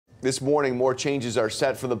This morning, more changes are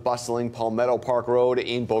set for the bustling Palmetto Park Road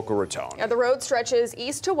in Boca Raton. Yeah, the road stretches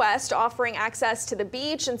east to west, offering access to the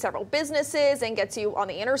beach and several businesses, and gets you on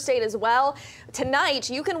the interstate as well.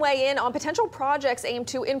 Tonight, you can weigh in on potential projects aimed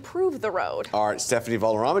to improve the road. All right, Stephanie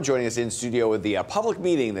Valderrama joining us in studio with the public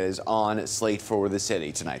meeting that is on slate for the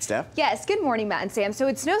city tonight. Steph? Yes, good morning, Matt and Sam. So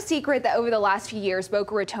it's no secret that over the last few years,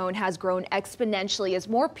 Boca Raton has grown exponentially as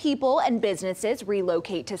more people and businesses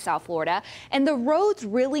relocate to South Florida, and the roads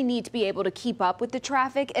really need to be able to keep up with the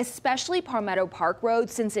traffic, especially Palmetto Park Road,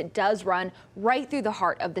 since it does run right through the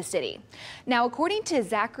heart of the city. Now, according to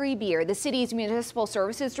Zachary Bihr, the city's municipal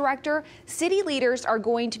services director, city leaders are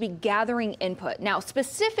going to be gathering input. Now,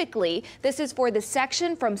 specifically, this is for the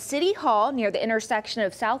section from City Hall near the intersection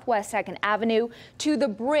of Southwest 2nd Avenue to the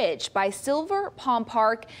bridge by Silver Palm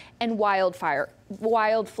Park and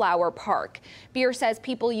Wildflower Park. Bihr says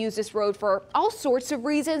people use this road for all sorts of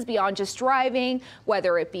reasons beyond just driving,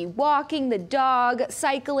 whether it be walking the dog,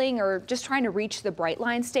 cycling, or just trying to reach the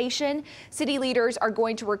Brightline Station. City leaders are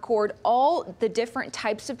going to record all the different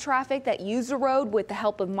types of traffic that use the road with the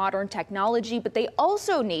help of modern technology, but they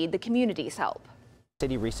also need the community's help. The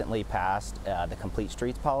city recently passed the Complete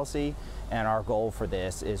Streets policy, and our goal for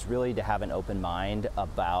this is really to have an open mind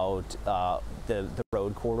about the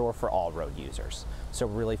road corridor for all road users. So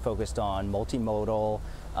we're really focused on multimodal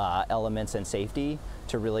elements and safety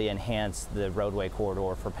to really enhance the roadway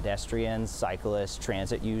corridor for pedestrians, cyclists,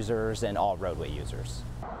 transit users, and all roadway users.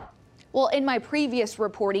 Well, in my previous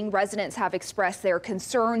reporting, residents have expressed their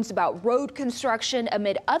concerns about road construction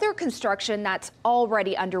amid other construction that's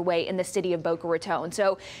already underway in the city of Boca Raton.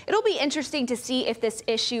 So it'll be interesting to see if this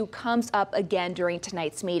issue comes up again during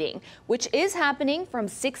tonight's meeting, which is happening from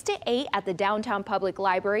 6 to 8 at the Downtown Public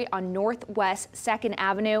Library on Northwest 2nd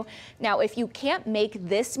Avenue. Now, if you can't make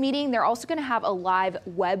this meeting, they're also going to have a live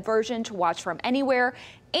web version to watch from anywhere.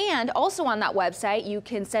 And also on that website, you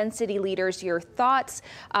can send city leaders your thoughts.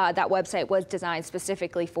 That website was designed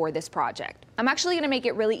specifically for this project. I'm actually going to make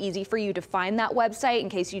it really easy for you to find that website in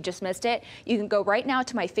case you just missed it. You can go right now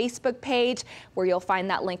to my Facebook page where you'll find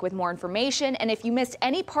that link with more information. And if you missed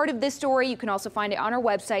any part of this story, you can also find it on our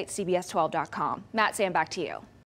website, cbs12.com. Matt, Sam, back to you.